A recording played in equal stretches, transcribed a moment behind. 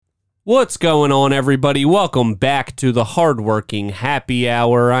What's going on, everybody? Welcome back to the Hardworking Happy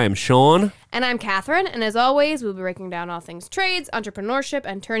Hour. I am Sean. And I'm Catherine, and as always, we'll be breaking down all things trades, entrepreneurship,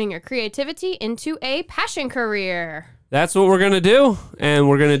 and turning your creativity into a passion career. That's what we're going to do, and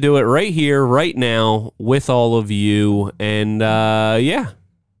we're going to do it right here, right now, with all of you. And, yeah.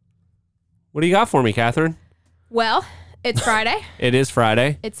 What do you got for me, Catherine? Well, it's Friday. It is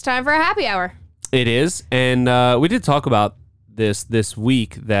Friday. It's time for a happy hour. It is, and we did talk about this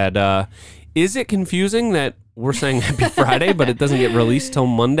week that, is it confusing that we're saying Happy Friday, but it doesn't get released till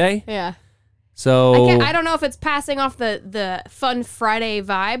Monday? Yeah. So I don't know if it's passing off the fun Friday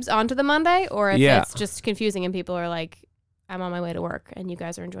vibes onto the Monday, or if it's just confusing and people are like, I'm on my way to work and you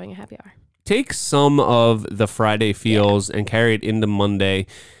guys are enjoying a happy hour. Take some of the Friday feels and carry it into Monday.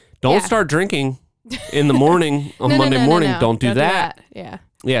 Don't start drinking in the morning on Monday morning. Don't do that. Yeah.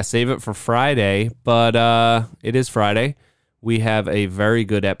 Yeah, save it for Friday. But it is Friday. We have a very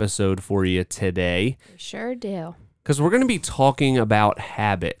good episode for you today. We sure do. Because we're going to be talking about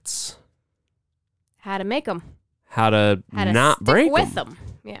habits. How to make them. How to not stick break with them.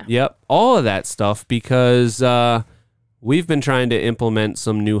 Yeah. Yep, all of that stuff because we've been trying to implement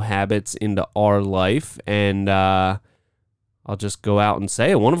some new habits into our life. And I'll just go out and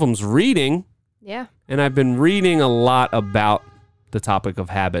say it. One of them's reading. Yeah. And I've been reading a lot about the topic of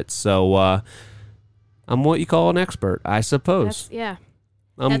habits. So I'm what you call an expert, I suppose.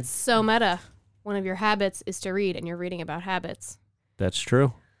 That's so meta. One of your habits is to read, and you're reading about habits. That's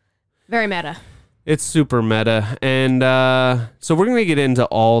true. Very meta. It's super meta. And so we're going to get into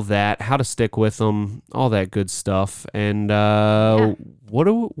all that, how to stick with them, all that good stuff. And what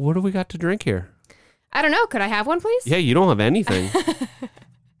do we got to drink here? I don't know. Could I have one, please? Yeah, you don't have anything.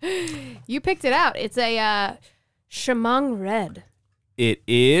 You picked it out. It's a Chemung Red. It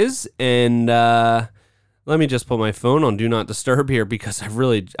is, and let me just put my phone on Do Not Disturb here because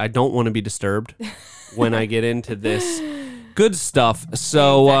I don't want to be disturbed when I get into this good stuff.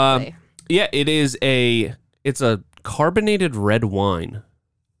 So, Exactly. Yeah, it's a carbonated red wine.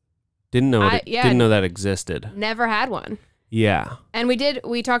 Didn't know that existed. Never had one. Yeah. And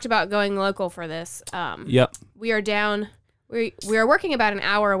we talked about going local for this. Yep. We are working about an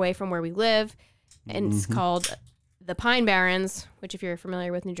hour away from where we live, and it's called the Pine Barrens, which if you're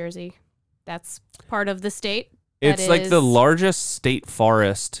familiar with New Jersey, that's part of the state. It's like the largest state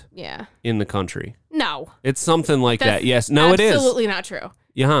forest in the country. No. It's something like that. Yes. No, it is. Absolutely not true.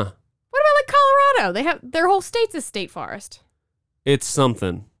 Yeah. What about like Colorado? They have their whole state's a state forest. It's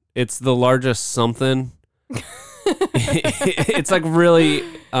something. It's the largest something. It's like really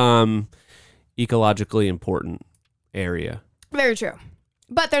ecologically important area. Very true.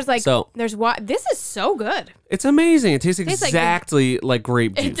 But there's this is so good. It's amazing. It tastes Tastes exactly like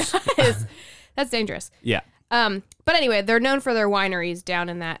grape juice. It does. That's dangerous. Yeah. But anyway, they're known for their wineries down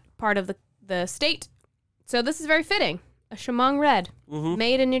in that part of the state. So this is very fitting. A Chemung Red,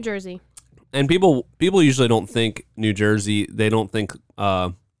 made in New Jersey. And people usually don't think New Jersey. They don't think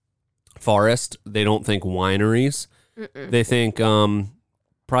forest. They don't think wineries. They think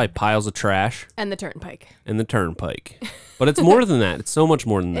probably piles of trash. And the Turnpike. But it's more than that. It's so much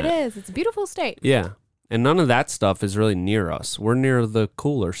more than that. It is. It's a beautiful state. Yeah. And none of that stuff is really near us. We're near the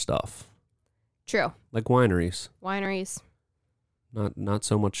cooler stuff. True. Like wineries. Not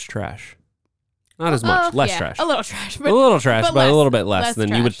so much trash. Not as much. Less trash. A little trash. But, a little trash, but a little bit less less than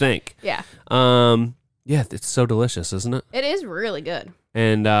trash. you would think. Yeah. Yeah, it's so delicious, isn't it? It is really good.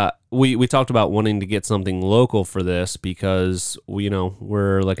 And we talked about wanting to get something local for this because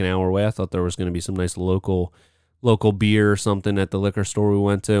we're like an hour away. I thought there was going to be some nice local beer or something at the liquor store we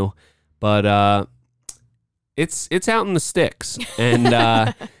went to, but it's out in the sticks,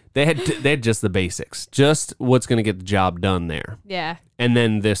 and they had just the basics, just what's going to get the job done there. Yeah. And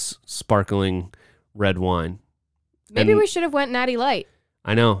then this sparkling red wine. Maybe we should have went Natty Light.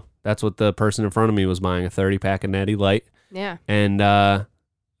 I know. That's what the person in front of me was buying, a 30-pack of Natty Light. Yeah. And I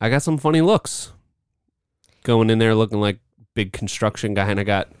got some funny looks going in there looking like big construction guy, and I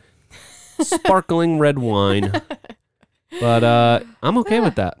got sparkling red wine. But I'm okay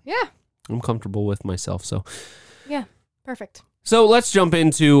with that. Yeah. I'm comfortable with myself. So yeah, perfect. So let's jump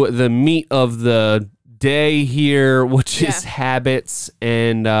into the meat of the day here, which is habits,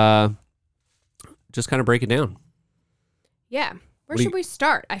 and just kind of break it down. Yeah. Where should we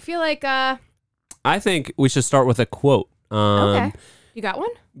start? I feel like I think we should start with a quote. Okay. You got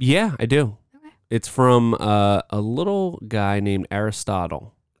one? Yeah, I do. Okay. It's from a little guy named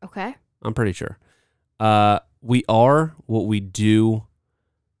Aristotle. Okay. I'm pretty sure. We are what we do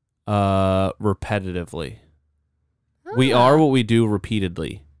repetitively. We are what we do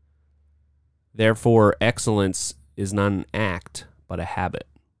repeatedly. Therefore, excellence is not an act, but a habit.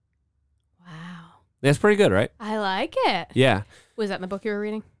 That's pretty good, right? I like it. Yeah. Was that in the book you were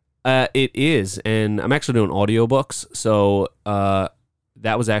reading? It is, and I'm actually doing audiobooks, so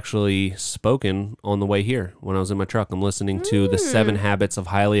that was actually spoken on the way here when I was in my truck. I'm listening to The 7 Habits of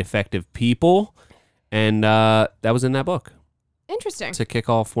Highly Effective People, and that was in that book Interesting. to kick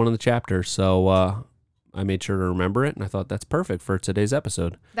off one of the chapters. So I made sure to remember it, and I thought that's perfect for today's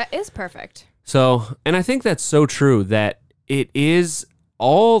episode. That is perfect. So, and I think that's so true that it is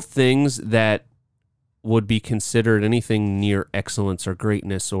all things that would be considered anything near excellence or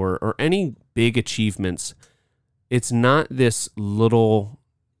greatness or any big achievements. It's not this little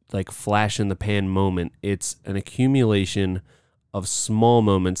like flash in the pan moment. It's an accumulation of small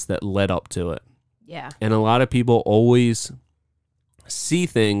moments that led up to it. Yeah. And a lot of people always see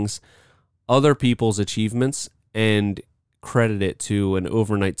things, other people's achievements, and credit it to an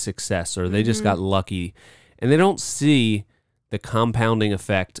overnight success, or they just got lucky. And they don't see the compounding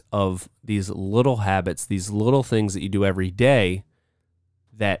effect of these little habits, these little things that you do every day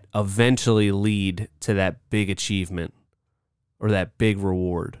that eventually lead to that big achievement or that big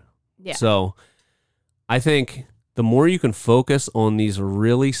reward. Yeah. So I think the more you can focus on these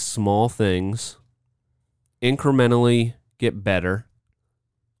really small things, incrementally get better,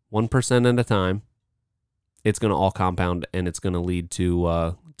 1% at a time, it's going to all compound and it's going to lead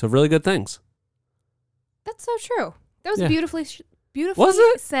to really good things. That's so true. That was Yeah. beautifully Was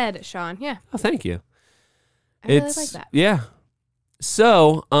it? said, Sean. Yeah. Oh, thank you. I really like that. Yeah.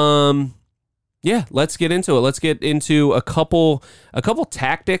 So, yeah, let's get into it. Let's get into a couple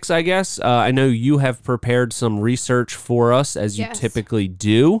tactics, I guess. I know you have prepared some research for us, as you Yes. typically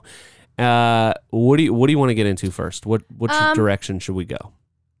do. What do you want to get into first? Which direction should we go?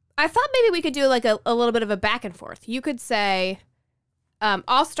 I thought maybe we could do like a little bit of a back and forth. You could say,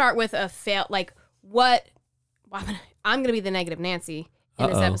 I'll start with a fail. Like what? Well, I'm going to be the negative Nancy in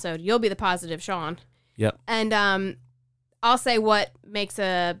this episode. You'll be the positive Sean. Yep. And I'll say what makes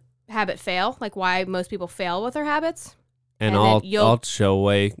a habit fail, like why most people fail with their habits. And then I'll show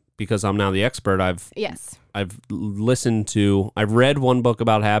away because I'm now the expert. I've listened to. I've read one book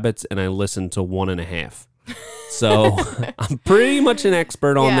about habits, and I listened to 1.5. So I'm pretty much an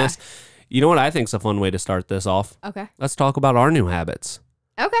expert on this. You know what I think is a fun way to start this off? Okay. Let's talk about our new habits.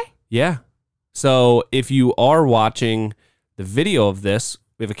 Okay. Yeah. So if you are watching the video of this,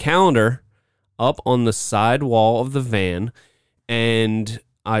 we have a calendar up on the side wall of the van, and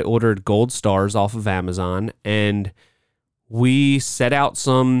I ordered gold stars off of Amazon, and we set out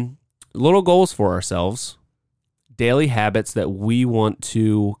some little goals for ourselves, daily habits that we want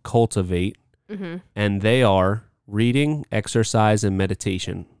to cultivate, and they are reading, exercise, and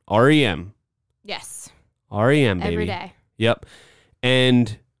meditation. REM. Yes. REM, baby. Every day. Yep.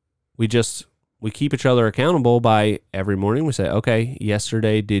 And we keep each other accountable by every morning. We say, okay,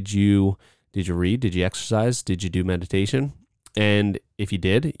 yesterday, did you read? Did you exercise? Did you do meditation? And if you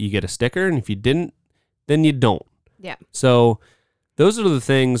did, you get a sticker. And if you didn't, then you don't. Yeah. So those are the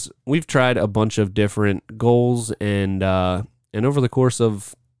things. We've tried a bunch of different goals, and over the course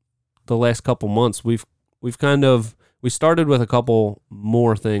of the last couple months, we started with a couple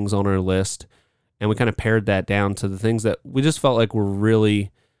more things on our list, and we kind of pared that down to the things that we just felt like were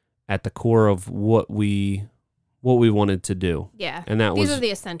really at the core of what we wanted to do. Yeah. And these are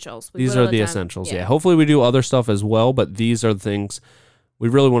the essentials. These are the essentials. Yeah. Hopefully we do other stuff as well, but these are the things we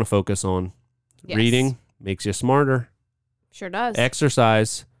really want to focus on. Yes. Reading makes you smarter. Sure does.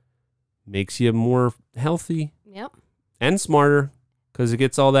 Exercise makes you more healthy Yep. and smarter because it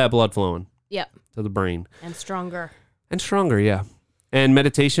gets all that blood flowing. Yep. To the brain. And stronger. And stronger, yeah. And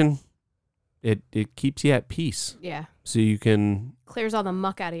meditation, it keeps you at peace. Yeah. So you can... Clears all the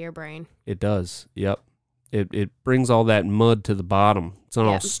muck out of your brain. It does, yep. It brings all that mud to the bottom. It's not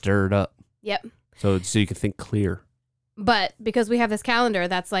all stirred up. Yep. So you can think clear. But because we have this calendar,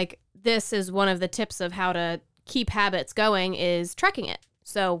 that's like, this is one of the tips of how to keep habits going is tracking it.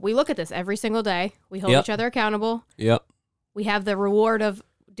 So we look at this every single day. We hold each other accountable. Yep. We have the reward of,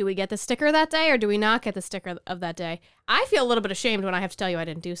 do we get the sticker that day or do we not get the sticker of that day? I feel a little bit ashamed when I have to tell you I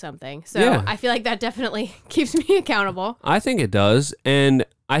didn't do something. So I feel like that definitely keeps me accountable. I think it does. And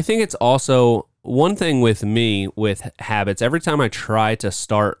I think it's also one thing with me with habits. Every time I try to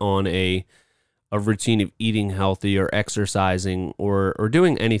start on a routine of eating healthy or exercising or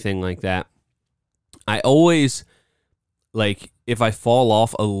doing anything like that, I always, like, if I fall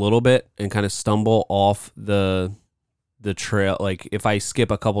off a little bit and kind of stumble off the trail, like if I skip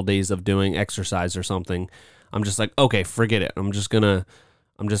a couple days of doing exercise or something, I'm just like, okay, forget it. I'm just gonna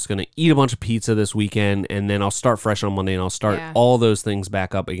eat a bunch of pizza this weekend, and then I'll start fresh on Monday, and I'll start all those things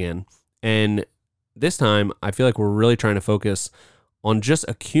back up again. And this time, I feel like we're really trying to focus on just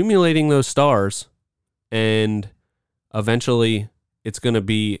accumulating those stars and eventually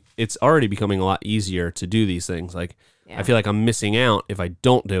it's already becoming a lot easier to do these things. Like, Yeah. I feel like I'm missing out if I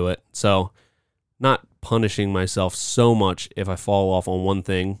don't do it. So not punishing myself so much if I fall off on one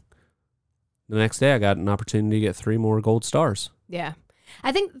thing. The next day I got an opportunity to get 3 more gold stars. Yeah.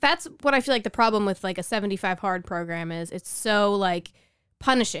 I think that's what I feel like the problem with like a 75 hard program is. It's so like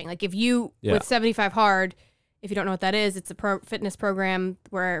punishing. Like if you, with 75 hard, if you don't know what that is, it's a fitness program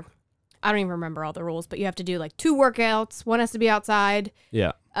where I don't even remember all the rules, but you have to do like 2 workouts. One has to be outside.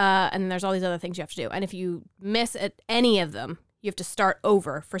 Yeah. And then there's all these other things you have to do. And if you miss at any of them, you have to start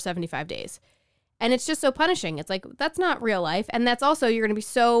over for 75 days. And it's just so punishing. It's like, that's not real life. And that's also, you're going to be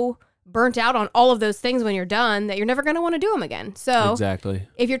so burnt out on all of those things when you're done that you're never going to want to do them again. So exactly.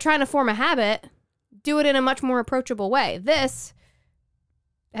 If you're trying to form a habit, do it in a much more approachable way. This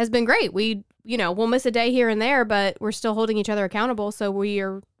has been great. We'll miss a day here and there, but we're still holding each other accountable. So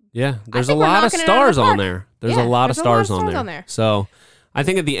there's a lot of stars on there. There's a lot of stars on there. So I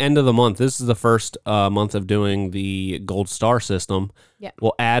think at the end of the month, this is the first month of doing the gold star system. Yeah.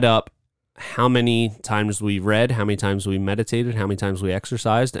 We'll add up how many times we read, how many times we meditated, how many times we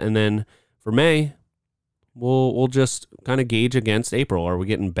exercised, and then for May, we'll just kind of gauge against April. Are we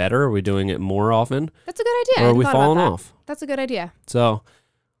getting better? Are we doing it more often? That's a good idea. Or are we falling off? That's a good idea. So,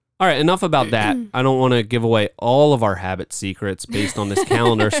 all right, enough about that. I don't want to give away all of our habit secrets based on this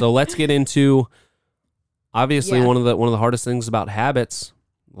calendar. So let's get into obviously one of the hardest things about habits.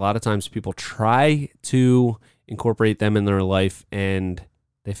 A lot of times people try to incorporate them in their life and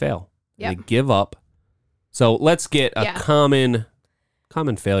they fail. Yep. They give up. So let's get a common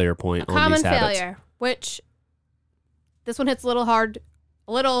failure point on these habits. Common failure, which this one hits a little hard,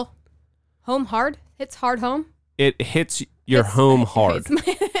 hits hard home. It hits your home hard.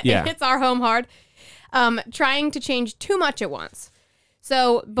 It hits our home hard. Trying to change too much at once.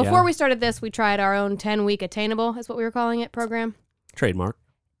 So before we started this, we tried our own 10-week attainable, is what we were calling it, program. Trademark.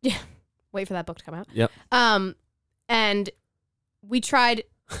 Yeah. Wait for that book to come out. Yep. And we tried,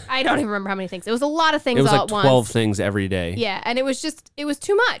 I don't even remember how many things. It was a lot of things all at once. It was like 12 things every day. Yeah, and it was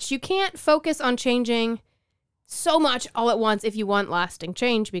too much. You can't focus on changing so much all at once if you want lasting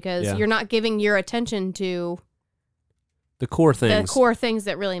change because you're not giving your attention to the core things. The core things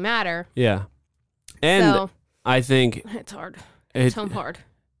that really matter. Yeah. And I think it's hard. It's home hard.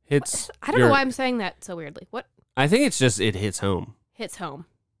 I don't know why I'm saying that so weirdly. What? I think it's just it hits home. Hits home.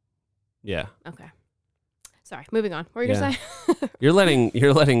 Yeah. Okay. Sorry. Moving on. What were you gonna say? You're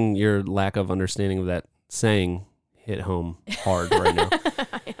letting your lack of understanding of that saying hit home hard right now.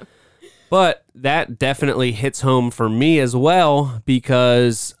 I am. But that definitely hits home for me as well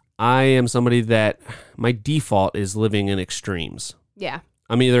because I am somebody that my default is living in extremes. Yeah.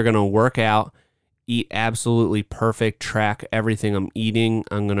 I'm either going to work out, eat absolutely perfect, track everything I'm eating.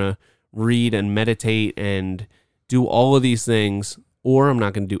 I'm going to read and meditate and do all of these things, or I'm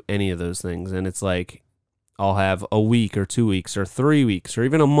not going to do any of those things. And it's like I'll have a week or 2 weeks or 3 weeks or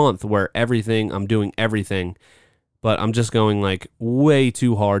even a month where I'm doing everything, but I'm just going like way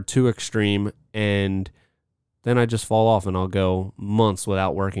too hard, too extreme, and then I just fall off and I'll go months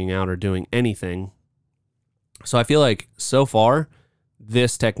without working out or doing anything. So I feel like so far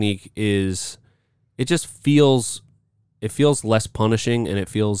this technique it feels less punishing, and it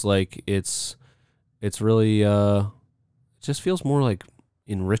feels like it's really it just feels more like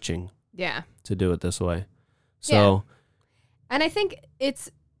enriching. Yeah. To do it this way. So and I think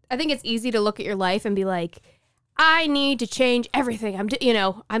it's easy to look at your life and be like, I need to change everything.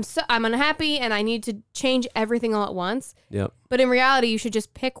 I'm unhappy and I need to change everything all at once. Yep. But in reality, you should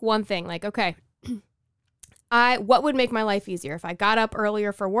just pick one thing. Like, okay, what would make my life easier? If I got up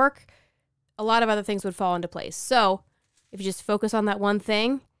earlier for work, a lot of other things would fall into place. So if you just focus on that one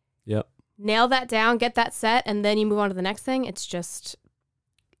thing, yep, nail that down, get that set, and then you move on to the next thing, it's just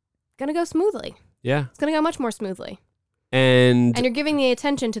going to go smoothly. Yeah. It's going to go much more smoothly. And you're giving the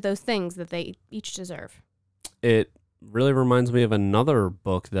attention to those things that they each deserve. It really reminds me of another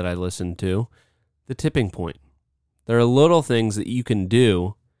book that I listened to, The Tipping Point. There are little things that you can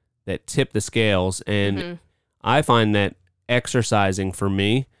do that tip the scales, and I find that exercising for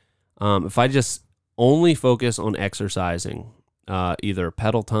me, if I just only focus on exercising, either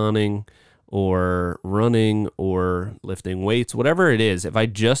Pelotoning or running or lifting weights, whatever it is, if I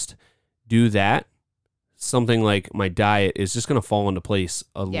just do that, something like my diet is just going to fall into place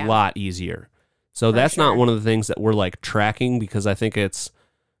a lot easier. So that's not one of the things that we're like tracking because I think it's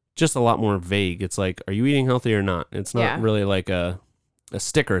just a lot more vague. It's like, are you eating healthy or not? It's not really like a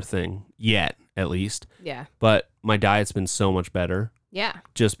sticker thing yet, at least. Yeah. But my diet's been so much better. Yeah.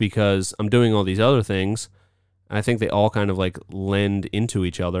 Just because I'm doing all these other things. I think they all kind of like lend into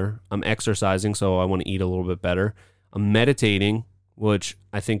each other. I'm exercising, so I want to eat a little bit better. I'm meditating, which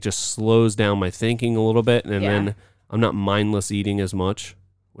I think just slows down my thinking a little bit. And then I'm not mindless eating as much,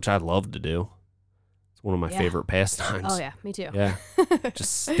 which I love to do. It's one of my favorite pastimes. Oh, yeah, me too. Yeah.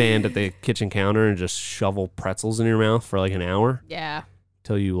 Just stand at the kitchen counter and just shovel pretzels in your mouth for like an hour. Yeah.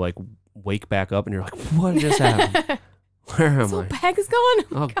 Till you like wake back up and you're like, what just happened? Where am This I? whole bag is gone.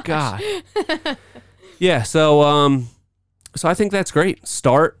 Oh God. Yeah. So I think that's great.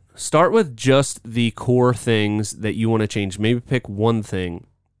 Start with just the core things that you want to change. Maybe pick one thing.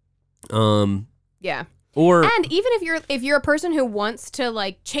 Yeah. Or and even if you're a person who wants to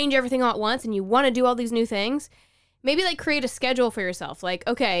like change everything all at once and you want to do all these new things, maybe like create a schedule for yourself. Like,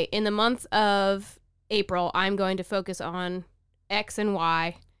 okay, in the month of April, I'm going to focus on X and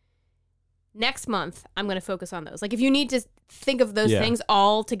Y. Next month, I'm going to focus on those. Like, if you need to think of those things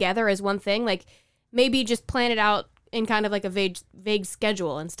all together as one thing, like maybe just plan it out in kind of like a vague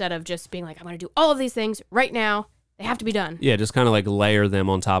schedule instead of just being like, I'm going to do all of these things right now. They have to be done. Yeah, just kind of like layer them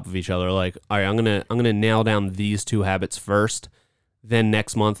on top of each other. Like, all right, I'm gonna nail down these 2 habits first. Then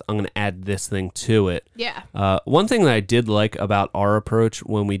next month, I'm gonna add this thing to it. Yeah. One thing that I did like about our approach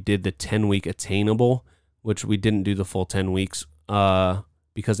when we did the 10-week attainable, which we didn't do the full 10 weeks,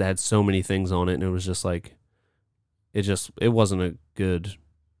 because it had so many things on it, and it was just like, it wasn't a good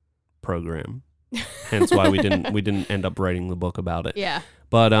program. Hence why we didn't end up writing the book about it. Yeah.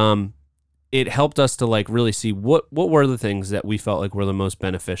 But it helped us to like really see what were the things that we felt like were the most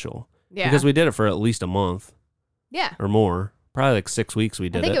beneficial. Yeah. Because we did it for at least a month. Yeah. Or more. Probably like 6 weeks we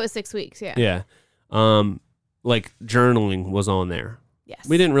did it. I think it was 6 weeks, yeah. Yeah. Like journaling was on there. Yes.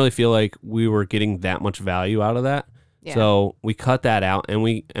 We didn't really feel like we were getting that much value out of that. Yeah. So we cut that out and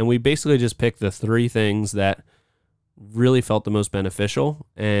we basically just picked the 3 things that really felt the most beneficial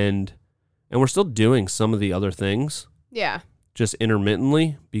and we're still doing some of the other things. Yeah. Just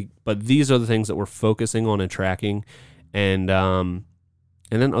intermittently, but these are the things that we're focusing on and tracking, and then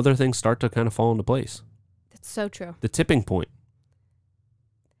other things start to kind of fall into place. That's so true. The tipping point.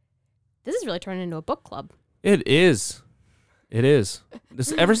 This is really turning into a book club. It is.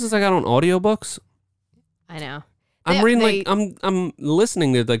 Ever since I got on audiobooks, I know. I'm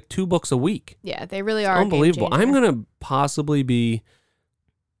listening to like 2 books a week. Yeah, they really are. It's unbelievable. I'm gonna possibly be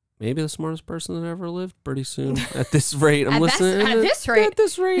maybe the smartest person that ever lived pretty soon. At this rate, I'm listening. At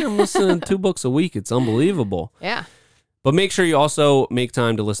this rate, I'm listening to 2 books a week. It's unbelievable. Yeah. But make sure you also make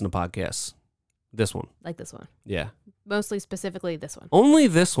time to listen to podcasts. This one. Like this one. Yeah. Mostly specifically this one. Only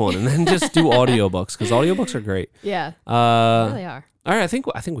this one, and then just do audiobooks because audiobooks are great. Yeah. They really are. All right, I think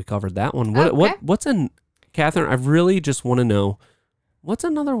we covered that one. Okay. What's Catherine? I really just want to know what's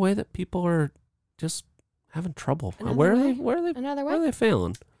another way that people are just having trouble. Where are they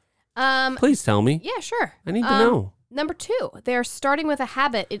failing? Please tell me. Yeah, sure. I need to know. Number 2, they're starting with a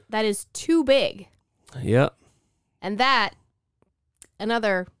habit that is too big. Yep. And that,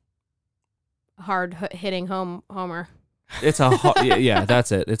 another hard-hitting homer. It's a yeah,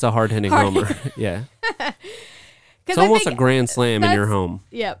 that's it. It's a hard-hitting homer. Yeah. It's almost a grand slam in your home.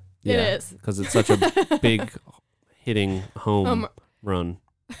 Yep, yeah, it is. Because it's such a big hitting home run.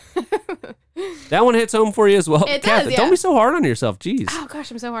 That one hits home for you as well. It does, yeah. Don't be so hard on yourself. Jeez. Oh, gosh,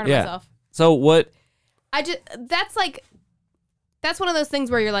 I'm so hard on myself. So what? That's one of those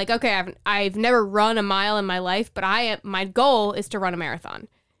things where you're like, okay, I've never run a mile in my life, but my goal is to run a marathon.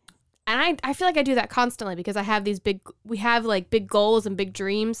 And I feel like I do that constantly because I have we have like big goals and big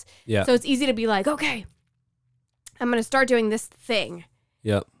dreams. Yeah. So it's easy to be like, okay, I'm going to start doing this thing.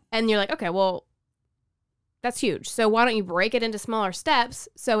 Yep. And you're like, okay, well, that's huge. So why don't you break it into smaller steps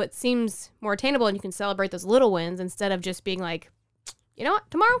so it seems more attainable and you can celebrate those little wins instead of just being like, you know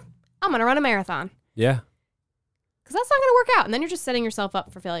what, tomorrow I'm going to run a marathon. Yeah. Because that's not going to work out. And then you're just setting yourself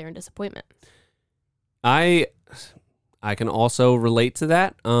up for failure and disappointment. I can also relate to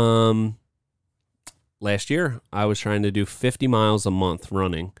that. Last year, I was trying to do 50 miles a month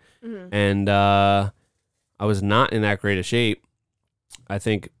running. Mm-hmm. And I was not in that great a shape. I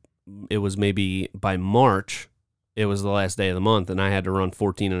think it was maybe by March, it was the last day of the month, and I had to run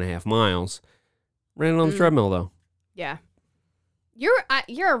 14 and a half miles. Ran it on the treadmill, though. Yeah. You're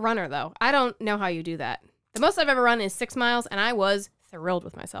a runner, though. I don't know how you do that. The most I've ever run is 6 miles, and I was thrilled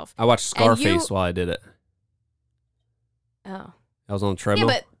with myself. I watched Scarface while I did it. Oh. I was on the treadmill.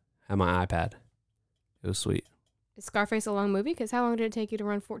 Yeah, but had my iPad. It was sweet. Is Scarface a long movie? Because how long did it take you to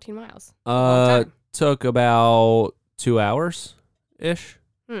run 14 miles? Took about 2 hours-ish.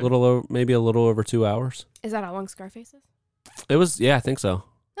 Maybe a little over 2 hours. Is that how long Scarface is? It was, yeah, I think so.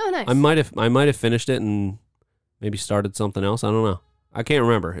 Oh, nice. I might have finished it and maybe started something else. I don't know. I can't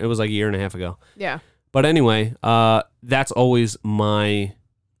remember. It was like a year and a half ago. Yeah. But anyway, that's always my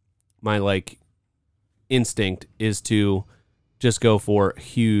like instinct is to just go for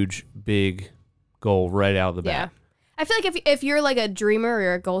huge, big goal right out of the Yeah. bat. I feel like if you're like a dreamer or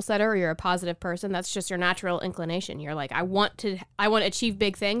you're a goal setter or you're a positive person, that's just your natural inclination. You're like, I want to achieve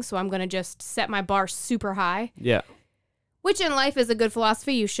big things, so I'm going to just set my bar super high. Yeah. Which in life is a good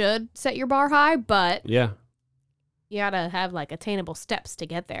philosophy. You should set your bar high, but Yeah. you got to have like attainable steps to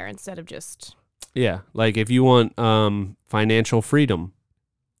get there instead of just... Yeah. Like if you want financial freedom,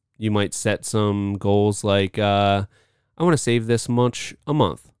 you might set some goals like I want to save this much a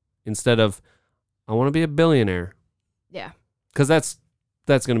month instead of I want to be a billionaire. Yeah. Because that's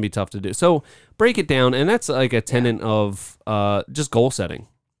going to be tough to do. So break it down, and that's like a tenet of just goal setting.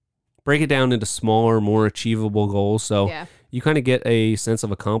 Break it down into smaller, more achievable goals. So you kind of get a sense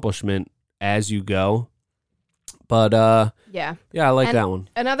of accomplishment as you go. But yeah, I like that one.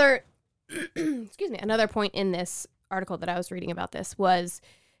 Another, excuse me, another point in this article that I was reading about this was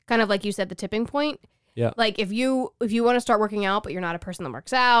kind of like you said, the tipping point. Yeah. Like if you want to start working out, but you're not a person that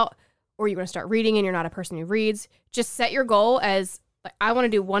works out, or you want to start reading and you're not a person who reads, just set your goal as like, I want to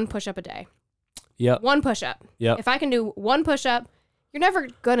do 1 push-up a day. Yeah. 1 push-up. Yeah. If I can do 1 push-up, you're never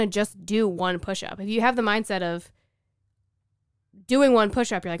going to just do 1 push-up. If you have the mindset of doing 1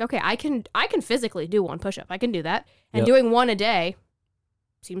 push-up, you're like, okay, I can physically do 1 push-up. I can do that. And doing 1 a day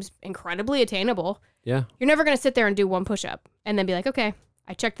seems incredibly attainable. Yeah. You're never going to sit there and do 1 push-up and then be like, okay,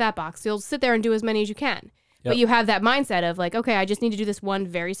 I checked that box. You'll sit there and do as many as you can. But you have that mindset of like, okay, I just need to do this one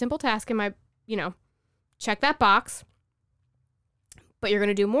very simple task in my, check that box. But you're going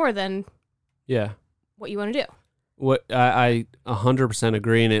to do more than what you want to do. What I 100%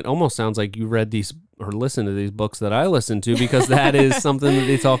 agree, and it almost sounds like you read these or listened to these books that I listen to, because that is something that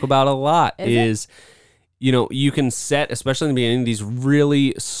they talk about a lot. Is you can set, especially in the beginning, these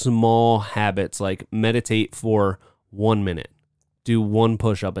really small habits, like meditate for 1 minute, do 1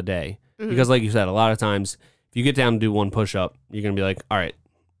 push-up a day. Mm-hmm. Because like you said, a lot of times if you get down to do 1 push-up, you're going to be like, all right,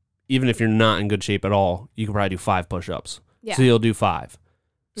 even if you're not in good shape at all, you can probably do 5 push-ups. Yeah. So you'll do 5.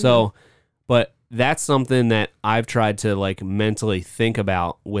 Mm-hmm. So, but that's something that I've tried to like mentally think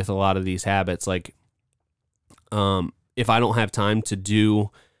about with a lot of these habits. Like, if I don't have time to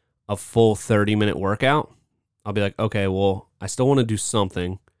do a full 30-minute workout, I'll be like, okay, well, I still want to do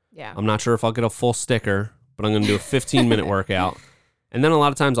something. Yeah. I'm not sure if I'll get a full sticker, but I'm going to do a 15-minute workout. And then a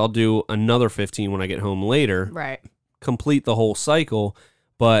lot of times I'll do another 15 when I get home later. Right. Complete the whole cycle,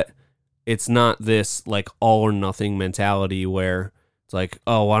 but it's not this like all or nothing mentality where it's like,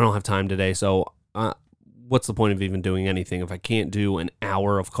 oh, I don't have time today, so what's the point of even doing anything? If I can't do an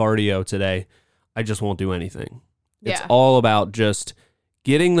hour of cardio today, I just won't do anything. Yeah. It's all about just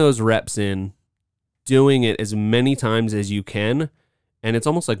getting those reps in, doing it as many times as you can, and it's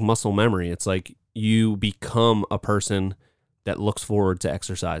almost like muscle memory. It's like you become a person that looks forward to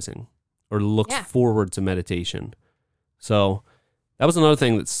exercising or looks forward to meditation. So that was another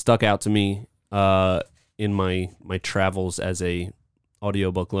thing that stuck out to me in my travels as a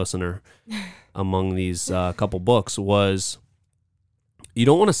audiobook listener among these couple books was you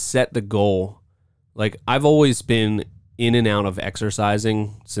don't want to set the goal. Like I've always been in and out of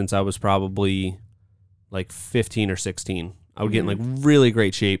exercising since I was probably like 15 or 16. I would get in like really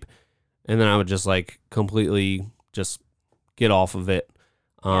great shape and then I would just like completely just get off of it.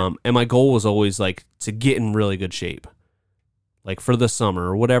 And my goal was always like to get in really good shape, like for the summer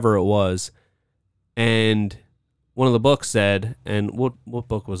or whatever it was. And one of the books said, and what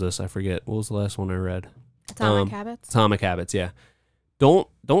book was this? I forget. What was the last one I read? Atomic Habits. Atomic Habits, yeah. Don't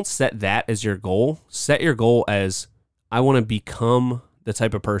set that as your goal. Set your goal as I want to become the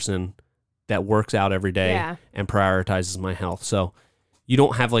type of person that works out every day and prioritizes my health. So you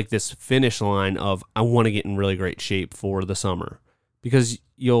don't have like this finish line of I want to get in really great shape for the summer, because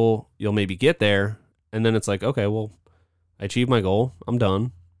you'll maybe get there and then it's like, okay, well, I achieved my goal. I'm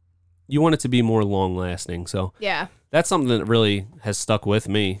done. You want it to be more long lasting. So that's something that really has stuck with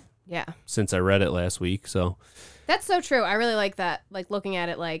me since I read it last week. So that's so true. I really like that. Like looking at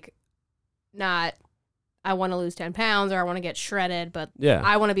it like not I want to lose 10 pounds or I want to get shredded, but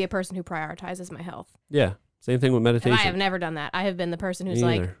I want to be a person who prioritizes my health. Yeah. Same thing with meditation. And I have never done that. I have been the person who's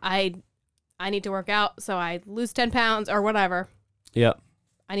like, I need to work out, so I lose 10 pounds or whatever. Yep.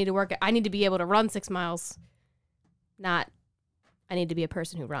 I need to be able to run 6 miles. Not, I need to be a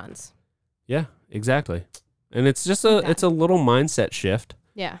person who runs. Yeah, exactly. And it's just it's a little mindset shift.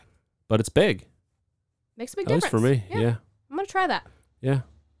 Yeah. But it's big. Makes a big difference. At least for me, yeah. I'm going to try that. Yeah.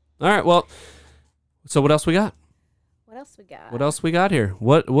 All right, well, so what else we got? What else we got here?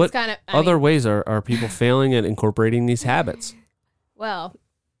 What other ways are people failing at incorporating these habits? Well,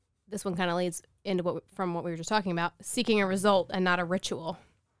 this one kind of leads into from what we were just talking about, seeking a result and not a ritual.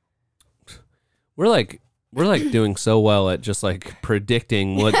 We're like doing so well at just like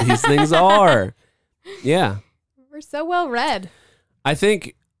predicting what these things are. Yeah. We're so well read. I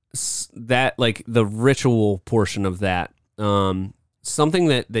think that like the ritual portion of that, something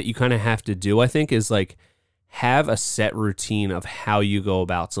that you kind of have to do, I think, is like have a set routine of how you go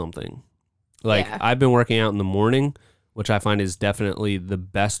about something. Like I've been working out in the morning, which I find is definitely the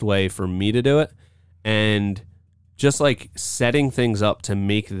best way for me to do it. And just like setting things up to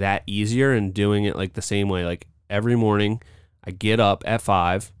make that easier and doing it like the same way. Like every morning I get up at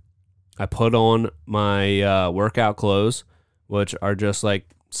 5, I put on my workout clothes, which are just like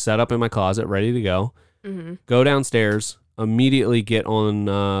set up in my closet, ready to go. Mm-hmm. Go downstairs, immediately get on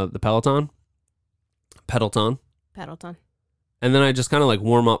the Peloton. And then I just kind of like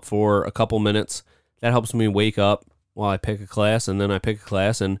warm up for a couple minutes. That helps me wake up while I pick a class, and then I pick a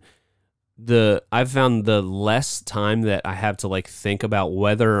class. And I've found the less time that I have to like think about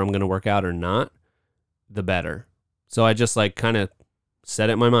whether I'm going to work out or not, the better. So I just like kind of set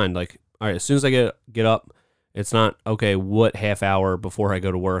it in my mind, like, all right, as soon as I get up, it's not, okay, what half hour before I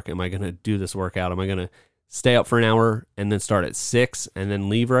go to work am I going to do this workout? Am I going to stay up for an hour and then start at 6 and then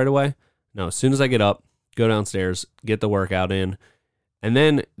leave right away? No, as soon as I get up, go downstairs, get the workout in, and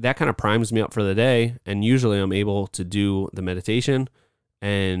then that kind of primes me up for the day, and usually I'm able to do the meditation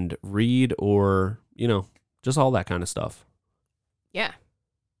and read or, just all that kind of stuff. Yeah.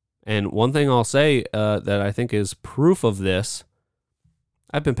 And one thing I'll say that I think is proof of this,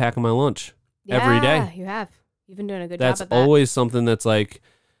 I've been packing my lunch every day. Yeah, you have. You've been doing a good job at that. That's always something that's like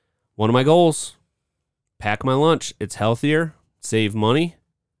one of my goals. Pack my lunch. It's healthier, save money,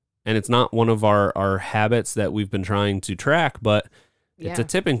 and it's not one of our habits that we've been trying to track, but it's a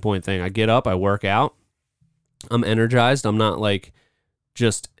tipping point thing. I get up, I work out, I'm energized. I'm not like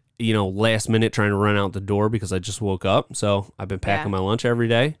just, last minute trying to run out the door because I just woke up. So I've been packing my lunch every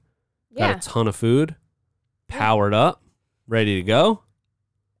day. Got a ton of food, powered up, ready to go.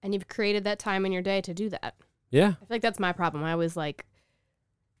 And you've created that time in your day to do that. Yeah. I feel like that's my problem. I always like,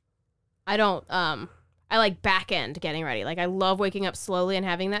 I like back end getting ready. Like I love waking up slowly and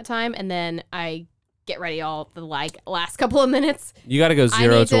having that time. And then I get ready all the like last couple of minutes. You got to go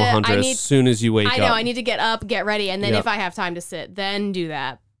 0 to 100 as soon as you wake up. I know. I need to get up, get ready. And then if I have time to sit, then do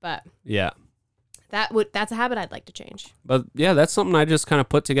that. But yeah, that's a habit I'd like to change. But yeah, that's something I just kind of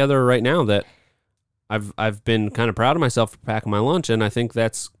put together right now that I've been kind of proud of myself for packing my lunch, and I think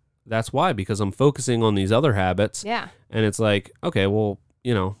that's why, because I'm focusing on these other habits. Yeah. And it's like, okay, well,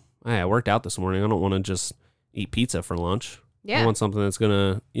 I worked out this morning. I don't want to just eat pizza for lunch. Yeah. I want something that's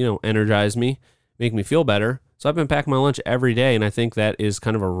going to, energize me, make me feel better. So I've been packing my lunch every day, and I think that is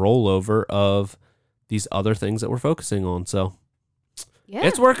kind of a rollover of these other things that we're focusing on. So yeah,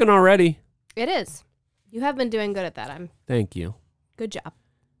 it's working already. It is. You have been doing good at that. Thank you. Good job.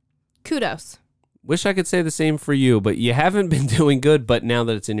 Kudos. Wish I could say the same for you, but you haven't been doing good. But now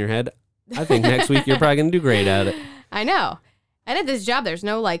that it's in your head, I think next week you're probably going to do great at it. I know. And at this job, there's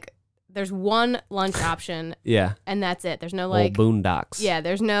no there's one lunch option. Yeah. And that's it. There's no Old boondocks. Yeah,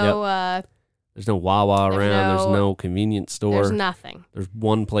 there's no there's no Wawa around. There's no convenience store. There's nothing. There's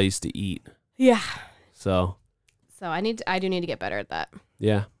one place to eat. Yeah. So I do need to get better at that.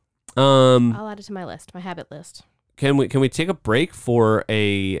 Yeah. I'll add it to my list, my habit list. Can we take a break for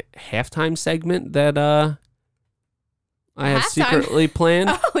a halftime segment that I have secretly planned?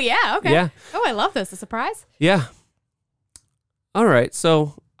 Oh yeah, okay. Yeah. Oh, I love this. A surprise? Yeah. All right.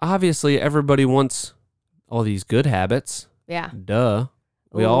 So obviously everybody wants all these good habits. Yeah. Duh.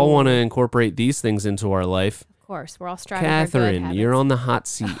 We all want to incorporate these things into our life. Of course. We're all striving for good Catherine, habits. you're on the hot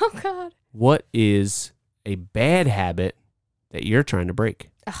seat. Oh God. What is a bad habit that you're trying to break?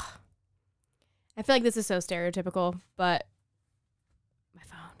 Ugh. I feel like this is so stereotypical, but my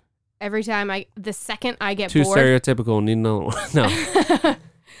phone. Every time the second I get Too bored. stereotypical. Need another one. No.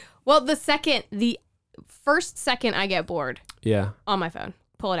 Well, the first second I get bored. Yeah. On my phone,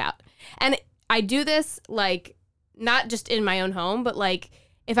 pull it out. And I do this like not just in my own home, but like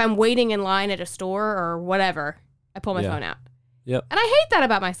if I'm waiting in line at a store or whatever, I pull my phone out. Yep. And I hate that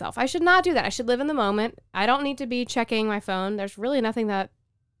about myself. I should not do that. I should live in the moment. I don't need to be checking my phone. There's really nothing that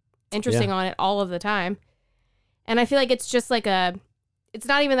interesting on it all of the time. And I feel like it's just like it's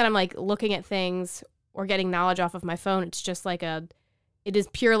not even that I'm like looking at things or getting knowledge off of my phone. It's just like it is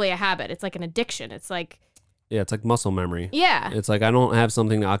purely a habit. It's like an addiction. It's like. Yeah, it's like muscle memory. Yeah. It's like I don't have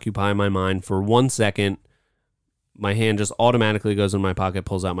something to occupy my mind for 1 second. My hand just automatically goes in my pocket,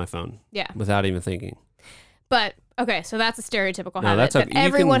 pulls out my phone. Yeah. Without even thinking. But, okay, so that's a stereotypical habit. That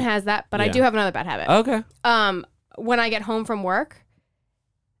everyone has that, but I do have another bad habit. Okay. When I get home from work,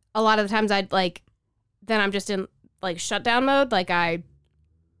 a lot of the times then I'm just in like shutdown mode. Like I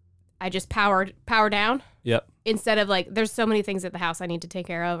just power down. Yep. Instead of like, there's so many things at the house I need to take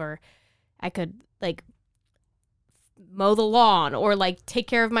care of, or I could like mow the lawn or like take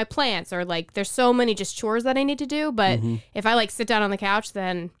care of my plants, or like there's so many just chores that I need to do. But if I like sit down on the couch,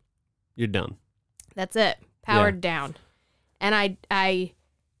 then you're done. That's it. Powered down. And I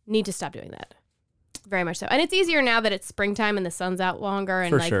need to stop doing that. Very much so. And it's easier now that it's springtime and the sun's out longer,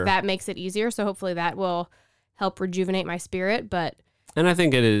 and that makes it easier. So hopefully that will help rejuvenate my spirit. And I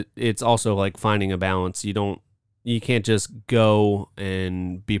think it's also like finding a balance. You can't just go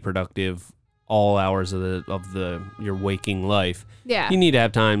and be productive all hours of your waking life. Yeah. You need to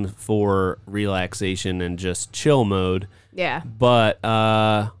have time for relaxation and just chill mode. Yeah. But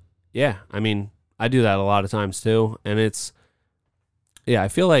yeah, I mean, I do that a lot of times too, and I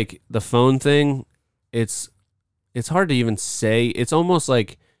feel like the phone thing, it's hard to even say. It's almost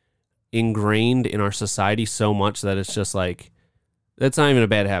like ingrained in our society so much that it's just like, that's not even a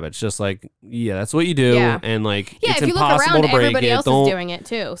bad habit. It's just like, yeah, that's what you do, and like, it's if you look impossible around, to break everybody it. else is doing it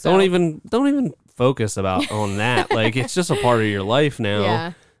too. So. Don't even focus on that. Like, it's just a part of your life now.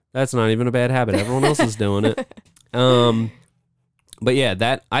 Yeah. That's not even a bad habit. Everyone else is doing it. But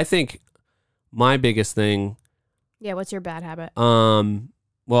yeah, I think my biggest thing. Yeah, what's your bad habit?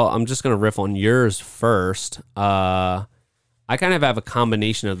 Well, I'm just gonna riff on yours first. I kind of have a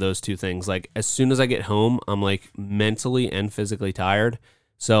combination of those two things. Like, as soon as I get home, I'm like mentally and physically tired.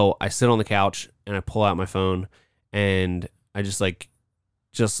 So I sit on the couch and I pull out my phone and I just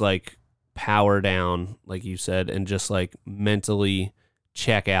power down, like you said, and just like mentally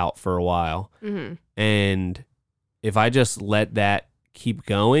check out for a while. Mm-hmm. And if I just let that keep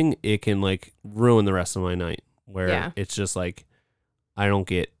going, it can like ruin the rest of my night, where it's just like,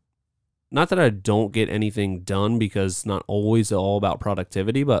 not that I don't get anything done, because it's not always all about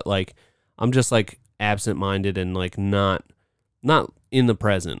productivity, but like I'm just like absent-minded and like not in the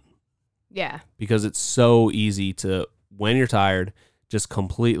present. Yeah. Because it's so easy to, when you're tired, just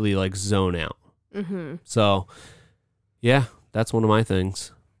completely like zone out. Mm-hmm. So yeah, that's one of my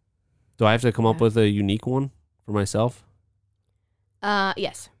things. Do I have to come up with a unique one for myself?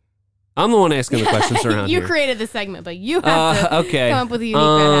 Yes. I'm the one asking the questions around you here. created the segment, but you have to come up with a unique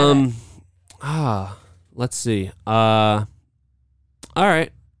bad habit. Let's see. All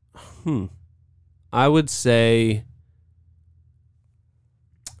right. I would say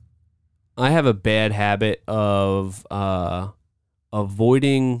I have a bad habit of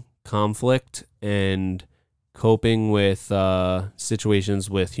avoiding conflict and coping with situations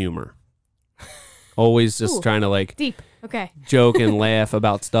with humor. Always just trying to like deep. Okay. joke and laugh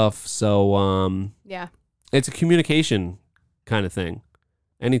about stuff. So yeah, it's a communication kind of thing.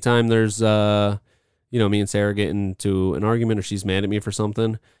 Anytime there's me and Sarah get into an argument or she's mad at me for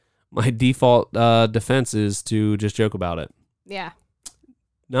something, my default defense is to just joke about it. Yeah.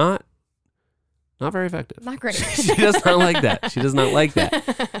 Not very effective. Not great. She does not like that. She does not like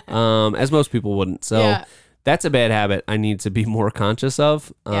that. As most people wouldn't. So that's a bad habit I need to be more conscious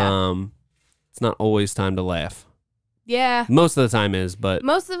of. It's not always time to laugh. Yeah. Most of the time is, but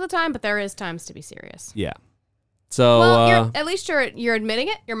there is times to be serious. Yeah. So well, at least you're admitting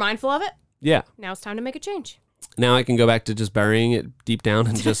it. You're mindful of it. Yeah. Now it's time to make a change. Now I can go back to just burying it deep down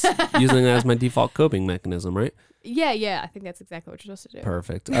and just using that as my default coping mechanism, right? Yeah. I think that's exactly what you're supposed to do.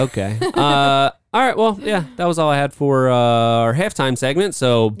 Perfect. Okay. All right. Well, yeah, that was all I had for our halftime segment.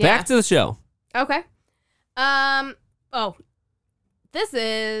 So back to the show. Okay. This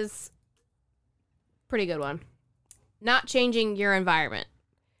is a pretty good one. Not changing your environment.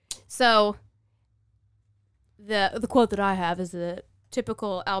 So the quote that I have is the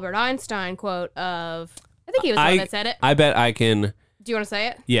typical Albert Einstein quote of, I think he was the one that said it. I bet I can. Do you want to say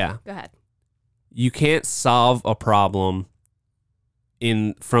it? Yeah. Go ahead. You can't solve a problem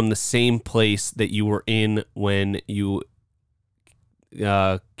from the same place that you were in when you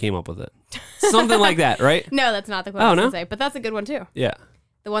came up with it. Something like that, right? No, that's not the quote I was going to say, but that's a good one too. Yeah.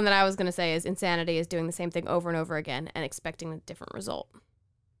 The one that I was going to say is insanity is doing the same thing over and over again and expecting a different result.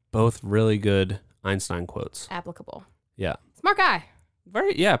 Both really good Einstein quotes. Applicable. Yeah. Smart guy.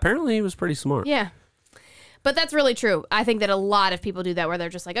 Apparently he was pretty smart. Yeah. But that's really true. I think that a lot of people do that where they're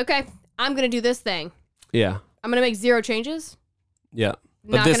just like, okay, I'm going to do this thing. Yeah. I'm going to make 0 changes. Yeah.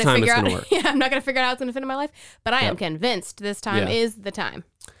 But this time it's going to work. Yeah, I'm not going to figure out how it's going to fit in my life. But I am convinced this time is the time.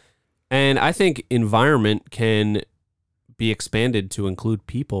 And I think environment can be expanded to include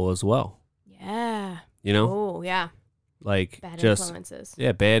people as well. Yeah. You know? Oh, yeah. Like bad influences.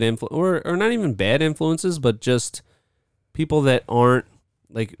 Yeah, bad influence, or not even bad influences, but just people that aren't,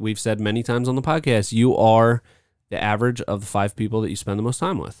 like we've said many times on the podcast, you are the average of the 5 people that you spend the most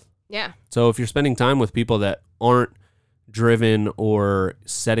time with. Yeah. So if you're spending time with people that aren't driven or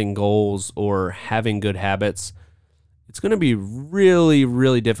setting goals or having good habits, it's going to be really,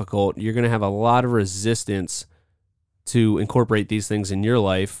 really difficult. You're going to have a lot of resistance to incorporate these things in your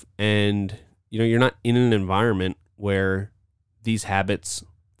life. And, you're not in an environment where these habits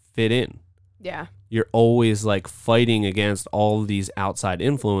fit in. Yeah. You're always like fighting against all of these outside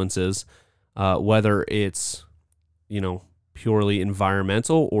influences, whether it's, purely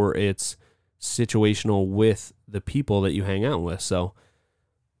environmental or it's situational with the people that you hang out with. So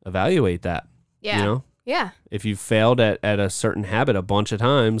evaluate that. Yeah. Yeah. If you've failed at a certain habit a bunch of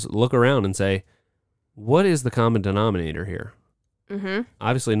times, look around and say, what is the common denominator here? Mm-hmm.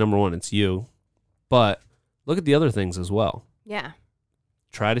 Obviously, number one, it's you, but look at the other things as well. Yeah.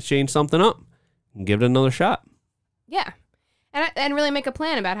 Try to change something up and give it another shot. Yeah. And really make a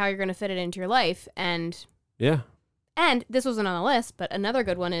plan about how you're going to fit it into your life. And this wasn't on the list, but another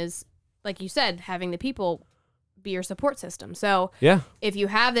good one is, like you said, having the people be your support system. So if you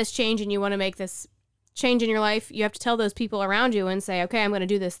have this change and you want to make this change in your life, you have to tell those people around you and say, okay, I'm going to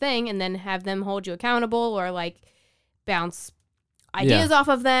do this thing, and then have them hold you accountable or like bounce ideas off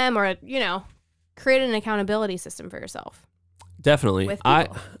of them, or, create an accountability system for yourself. Definitely.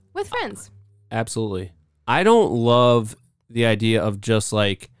 With friends. Absolutely. I don't love the idea of just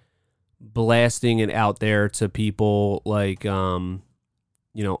like blasting it out there to people like, I'm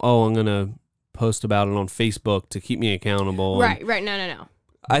going to post about it on Facebook to keep me accountable. Right. No.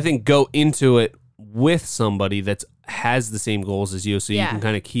 I think go into it with somebody that has the same goals as you, so you can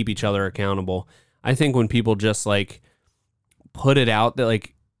kind of keep each other accountable. I think when people just like put it out, that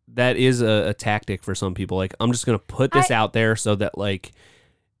like that is a tactic for some people. Like, I'm just going to put this out there so that like,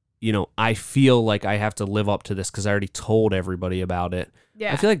 I feel like I have to live up to this because I already told everybody about it.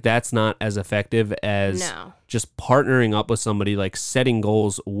 Yeah. I feel like that's not as effective as just partnering up with somebody, like setting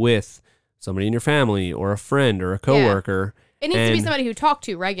goals with somebody in your family or a friend or a coworker. It needs to be somebody who talk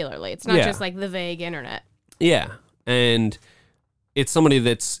to regularly. It's not just like the vague internet. Yeah. And it's somebody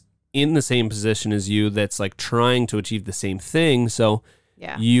that's in the same position as you, that's like trying to achieve the same thing. So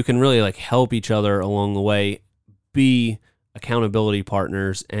you can really like help each other along the way, be accountability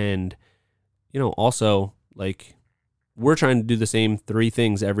partners. And, also like we're trying to do the same 3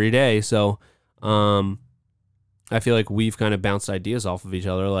 things every day. So I feel like we've kind of bounced ideas off of each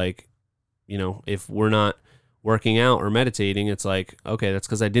other. Like, if we're not working out or meditating, it's like, okay, that's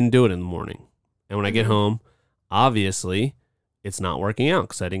because I didn't do it in the morning. And when I get home, obviously it's not working out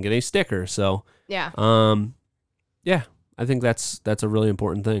because I didn't get any stickers. So I think that's a really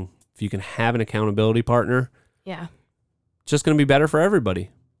important thing. If you can have an accountability partner, it's just going to be better for everybody.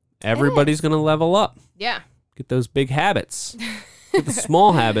 Everybody's going to level up. Yeah. Get those big habits. Get the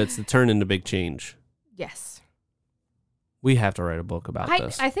small habits that turn into big change. Yes. We have to write a book about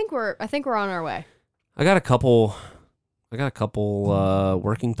this. I think we're on our way. I got a couple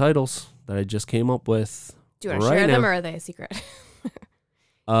working titles that I just came up with. Do you want to share them, or are they a secret?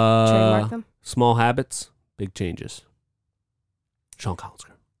 Trademark them? Small habits, big changes. Sean Collins.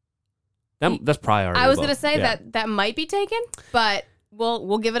 That's probably already. I was going to say that might be taken, but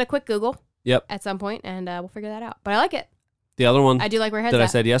we'll give it a quick Google. Yep. At some point, and we'll figure that out. But I like it. The other one I do like where heads that at. I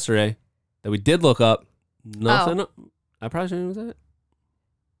said yesterday that we did look up. Nothing. I probably shouldn't have said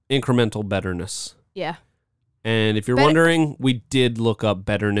it. Incremental betterness. Yeah. And if you're wondering, we did look up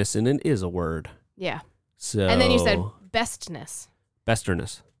betterness, and it is a word. Yeah. So. And then you said bestness.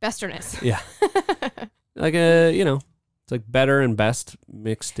 Besterness. Yeah. Like it's like better and best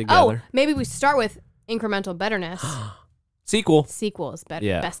mixed together. Oh, maybe we start with incremental betterness. Sequel is better.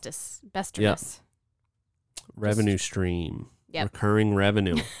 Yeah. Besterness. Yep. Revenue stream. Yep. Recurring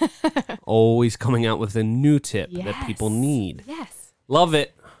revenue. Always coming out with a new tip that people need. Yes. Love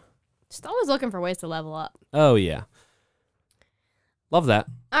it. Just always looking for ways to level up. Oh, yeah. Love that.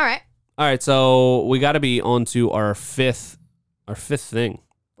 All right. So we got to be on to our fifth thing.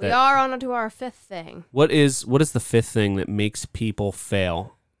 We are on to our 5th thing. What is the 5th thing that makes people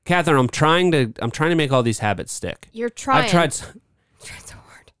fail? Catherine, I'm trying to make all these habits stick. You're trying. I've tried so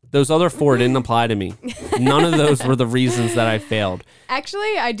hard. Those other 4 didn't apply to me. None of those were the reasons that I failed.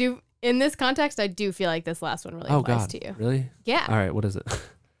 Actually, I do. In this context, I do feel like this last one really applies to you. Really? Yeah. All right. What is it?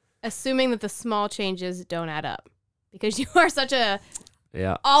 Assuming that the small changes don't add up, because you are such a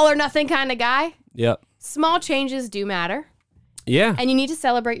Yeah. all or nothing kind of guy. Yep. Small changes do matter. Yeah. And you need to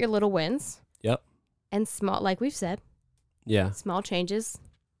celebrate your little wins. Yep. And small, like we've said. Yeah. Small changes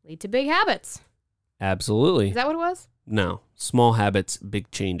lead to big habits. Absolutely. Is that what it was? No. Small habits,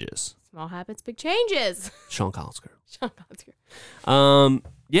 big changes. Small habits, big changes. Sean Collins girl. Sean Collins girl.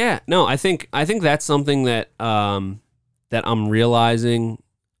 Yeah, no, I think that's something that that I'm realizing.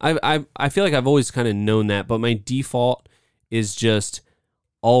 I feel like I've always kind of known that, but my default is just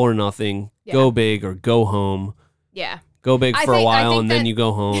all or nothing. Yeah. Go big or go home. Yeah. Go big for a while and then that- you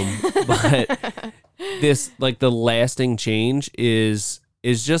go home. But this, like, the lasting change is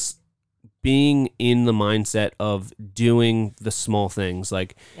just being in the mindset of doing the small things.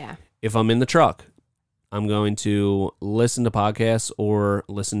 Like, Yeah. if I'm in the truck, I'm going to listen to podcasts or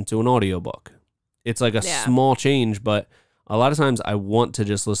listen to an audiobook. It's like a Yeah. small change, but a lot of times I want to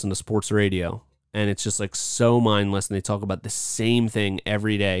just listen to sports radio, and it's just like so mindless, and they talk about the same thing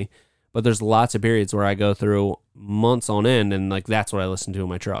every day. But there's lots of periods where I go through months on end, and like that's what I listen to in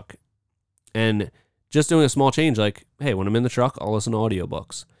my truck. And just doing a small change, like, hey, when I'm in the truck, I'll listen to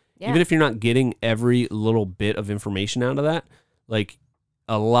audiobooks. Yeah. Even if you're not getting every little bit of information out of that, like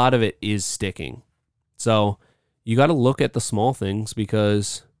a lot of it is sticking. So you got to look at the small things,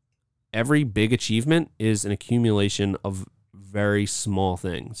 because every big achievement is an accumulation of very small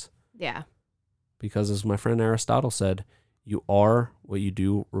things. Yeah. Because as my friend Aristotle said, you are what you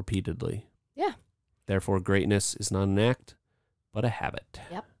do repeatedly. Yeah. Therefore, greatness is not an act, but a habit.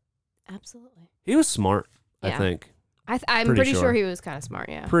 Absolutely. He was smart, I Yeah. think. I'm Pretty pretty sure. sure he was kind of smart.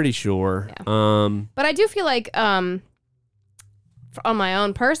 Yeah. Pretty sure. Yeah. But I do feel like on my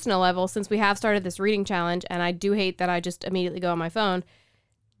own personal level, since we have started this reading challenge, and I do hate that I just immediately go on my phone,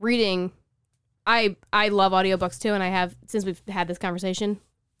 reading, I love audiobooks too, and I have, since we've had this conversation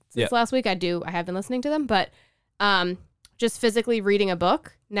since last week, I have been listening to them, but just physically reading a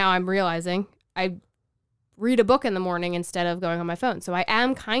book, now I'm realizing I read a book in the morning instead of going on my phone. So I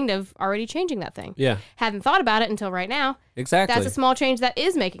am kind of already changing that thing. Yeah, Hadn't thought about it until right now. exactly. That's a small change that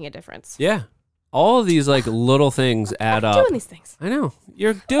is making a difference. Yeah. All of these like little things add I'm up. doing these things. I know.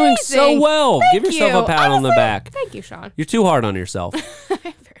 You're doing so Amazing. well. Thank Give yourself you. a pat on the Honestly, back. Thank you, Sean. You're too hard on yourself. I'm very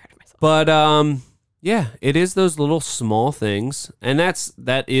hard on myself. But yeah, it is those little small things, and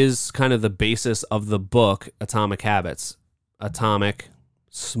that is kind of the basis of the book Atomic Habits. Atomic,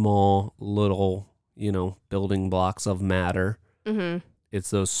 small, little, building blocks of matter. Mm-hmm.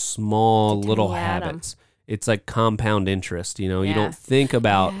 It's those small It's a little tiny atom. habits. It's like compound interest. You Yeah. don't think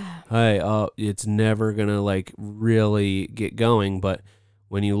about, Yeah. hey, it's never gonna like really get going. But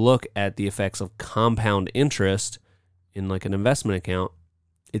when you look at the effects of compound interest in like an investment account,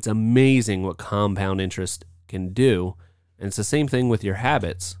 it's amazing what compound interest can do. And it's the same thing with your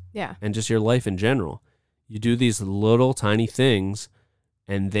habits Yeah. and just your life in general. You do these little tiny things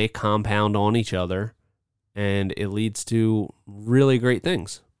and they compound on each other, and it leads to really great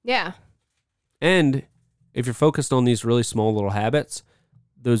things. Yeah. And if you're focused on these really small little habits,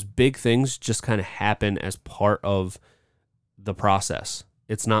 those big things just kind of happen as part of the process.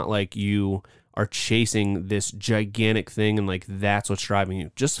 It's not like you are chasing this gigantic thing and like that's what's driving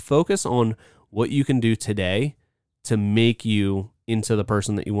you. Just focus on what you can do today to make you into the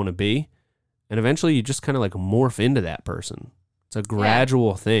person that you want to be. And eventually you just kind of like morph into that person. It's a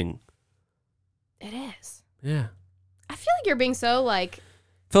gradual thing. It is. Yeah. I feel like you're being so like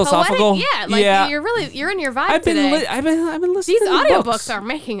Philosophical. poetic. Yeah. Like yeah. you're in your vibe I've been today. I've been listening These to audiobooks books. are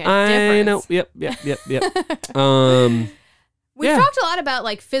making a I difference. know. Yep. We've Yeah. talked a lot about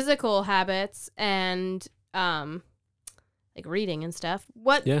like physical habits and like reading and stuff.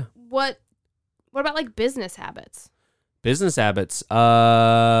 What about like business habits? Business habits.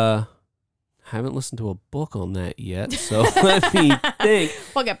 Haven't listened to a book on that yet, so let me think.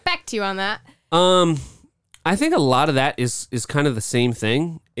 We'll get back to you on that. I think a lot of that is kind of the same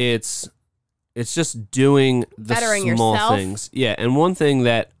thing. It's just doing the Bettering small yourself. things. Yeah, and one thing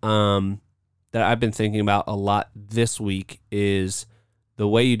that that I've been thinking about a lot this week is the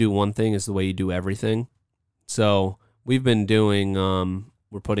way you do one thing is the way you do everything. So we've been doing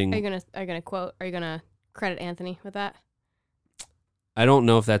we're putting Are you gonna credit Anthony with that? I don't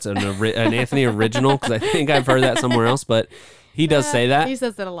know if that's an Anthony original, because I think I've heard that somewhere else, but he does say that, He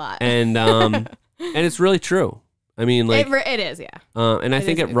says that a lot. and it's really true. I mean, like, it is, yeah. and I It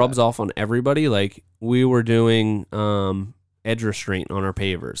think is it a good rubs book. off on everybody. Like, we were doing edge restraint on our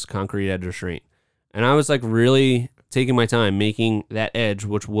pavers, concrete edge restraint, and I was like really taking my time making that edge,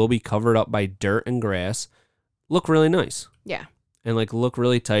 which will be covered up by dirt and grass, look really nice. Yeah. And like look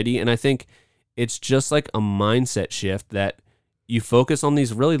really tidy. And I think it's just like a mindset shift that you focus on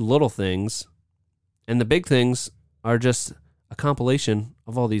these really little things, and the big things are just a compilation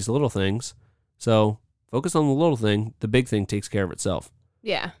of all these little things. So focus on the little thing. The big thing takes care of itself.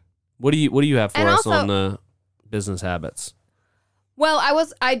 Yeah. What do you have for And us also- on the business habits? Well,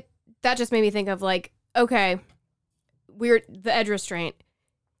 that just made me think of like, okay, the edge restraint.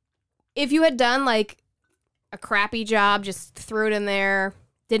 if you had done like a crappy job, just threw it in there,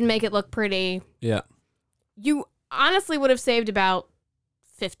 didn't make it look pretty, Yeah. you honestly would have saved about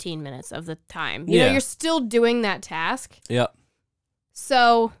 15 minutes of the time. You know, you're still doing that task. Yep.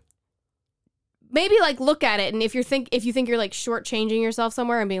 So maybe like look at it, and if you think you're like shortchanging yourself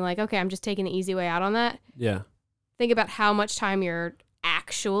somewhere and being like, okay, I'm just taking the easy way out on that. Yeah. Think about how much time you're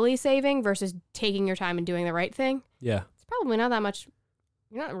actually saving versus taking your time and doing the right thing. Yeah. It's probably not that much.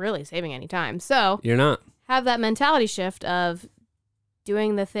 You're not really saving any time. So You're not. have that mentality shift of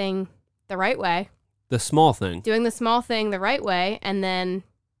doing the thing the right way, The small thing. doing the small thing the right way, and then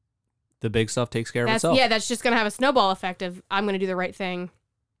The big stuff takes care of itself. that's just gonna have a snowball effect of I'm gonna do the right thing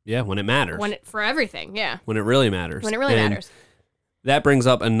Yeah, when it matters. for everything. Yeah, When it really matters. when it really And matters. That brings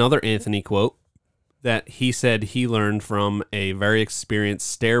up another Anthony quote that he said he learned from a very experienced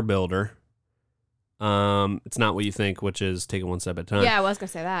stair builder. It's not what you think, which is take it one step at a time. Yeah, I was gonna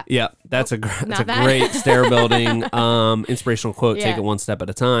say that. Yeah, that's a Not that. great stair building inspirational quote. Take Yeah. it one step at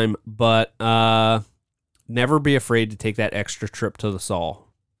a time, but never be afraid to take that extra trip to the saw.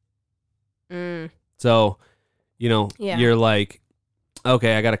 So, Yeah. you're like,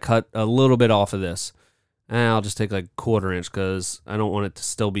 okay, I got to cut a little bit off of this. I'll just take like 1/4 inch because I don't want it to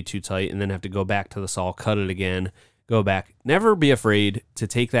still be too tight and then have to go back to the saw, cut it again, go back. Never be afraid to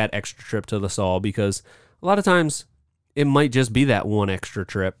take that extra trip to the saw because a lot of times it might just be that one extra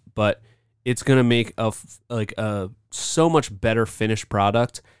trip, but it's going to make a so much better finished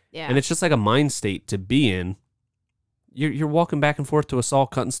product. Yeah. And it's just like a mind state to be in. You're walking back and forth to a saw,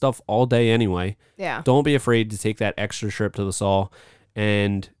 cutting stuff all day anyway. Yeah. Don't be afraid to take that extra trip to the saw.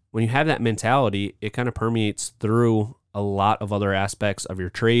 And when you have that mentality, it kind of permeates through a lot of other aspects of your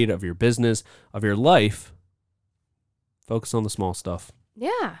trade, of your business, of your life. Focus on the small stuff.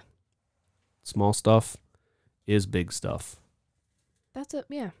 Yeah. Small stuff is big stuff. That's it.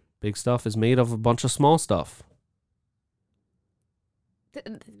 Yeah. Big stuff is made of a bunch of small stuff.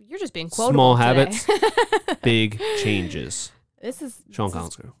 You're just being quotable Small today. habits, big changes. This is Sean this is-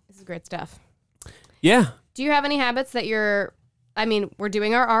 Collins Crew. This is great stuff. Yeah. Do you have any habits that we're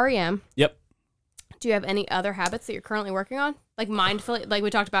doing our REM. Yep. Do you have any other habits that you're currently working on? Like mindfully, like we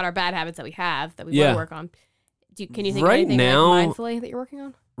talked about our bad habits that we have that we want Yeah. to work on. Can you think Right of anything now- like mindfully that you're working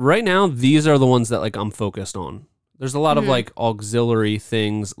on? Right now, these are the ones that like I'm focused on. There's a lot of Mhm. like auxiliary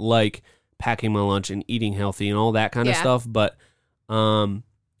things like packing my lunch and eating healthy and all that kind of Yeah. stuff, but I'm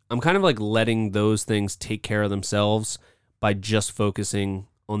kind of like letting those things take care of themselves by just focusing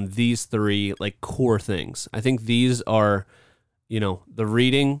on these three like core things. I think these are, the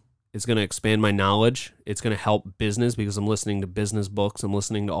reading is going to expand my knowledge. It's going to help business because I'm listening to business books. I'm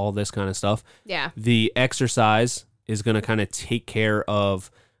listening to all this kind of stuff. Yeah. The exercise is going to kind of take care of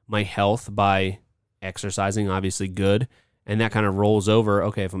my health by exercising, obviously good. And that kind of rolls over.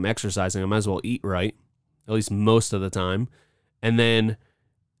 Okay, if I'm exercising, I might as well eat right, at least most of the time. And then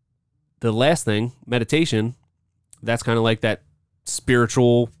the last thing, meditation, that's kind of like that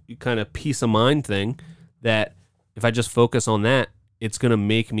spiritual kind of peace of mind thing that if I just focus on that, it's going to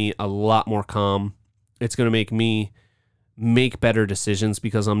make me a lot more calm. It's going to make me make better decisions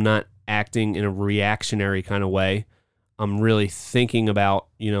because I'm not acting in a reactionary kind of way. I'm really thinking about,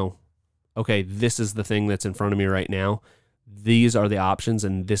 okay, this is the thing that's in front of me right now. These are the options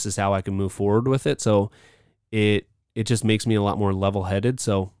and this is how I can move forward with it. So it just makes me a lot more level-headed.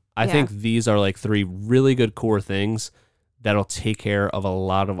 So I Yeah. think these are like three really good core things that'll take care of a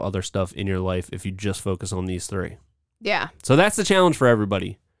lot of other stuff in your life if you just focus on these three. Yeah. So that's the challenge for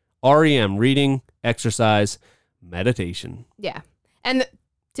everybody. REM, reading, exercise, meditation. Yeah. And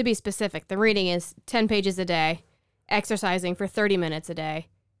to be specific, the reading is 10 pages a day, exercising for 30 minutes a day.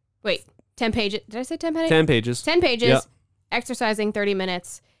 Wait, 10 pages. Did I say 10 pages? 10 pages. 10 pages, Yep. exercising 30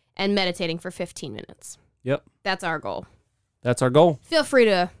 minutes, and meditating for 15 minutes. Yep. That's our goal. That's our goal. Feel free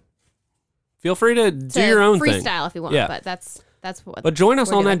to Feel free to do your own thing. freestyle if you want, Yeah. but that's what. But join us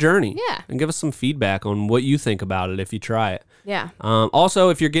we're on doing. that journey. Yeah. And give us some feedback on what you think about it if you try it. Yeah. Also,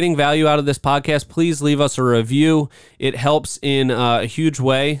 if you're getting value out of this podcast, please leave us a review. It helps in a huge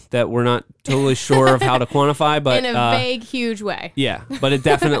way that we're not totally sure of how to quantify, but In a vague, huge way. yeah, but it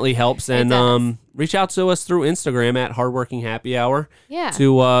definitely helps. And does. Reach out to us through Instagram at Hardworking Happy Hour Yeah.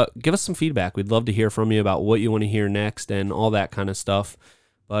 to give us some feedback. We'd love to hear from you about what you want to hear next and all that kind of stuff.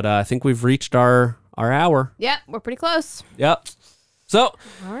 But I think we've reached our hour. Yep. We're pretty close. Yep. So,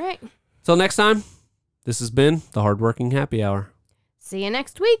 All right. till next time, this has been the Hardworking Happy Hour. See you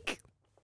next week.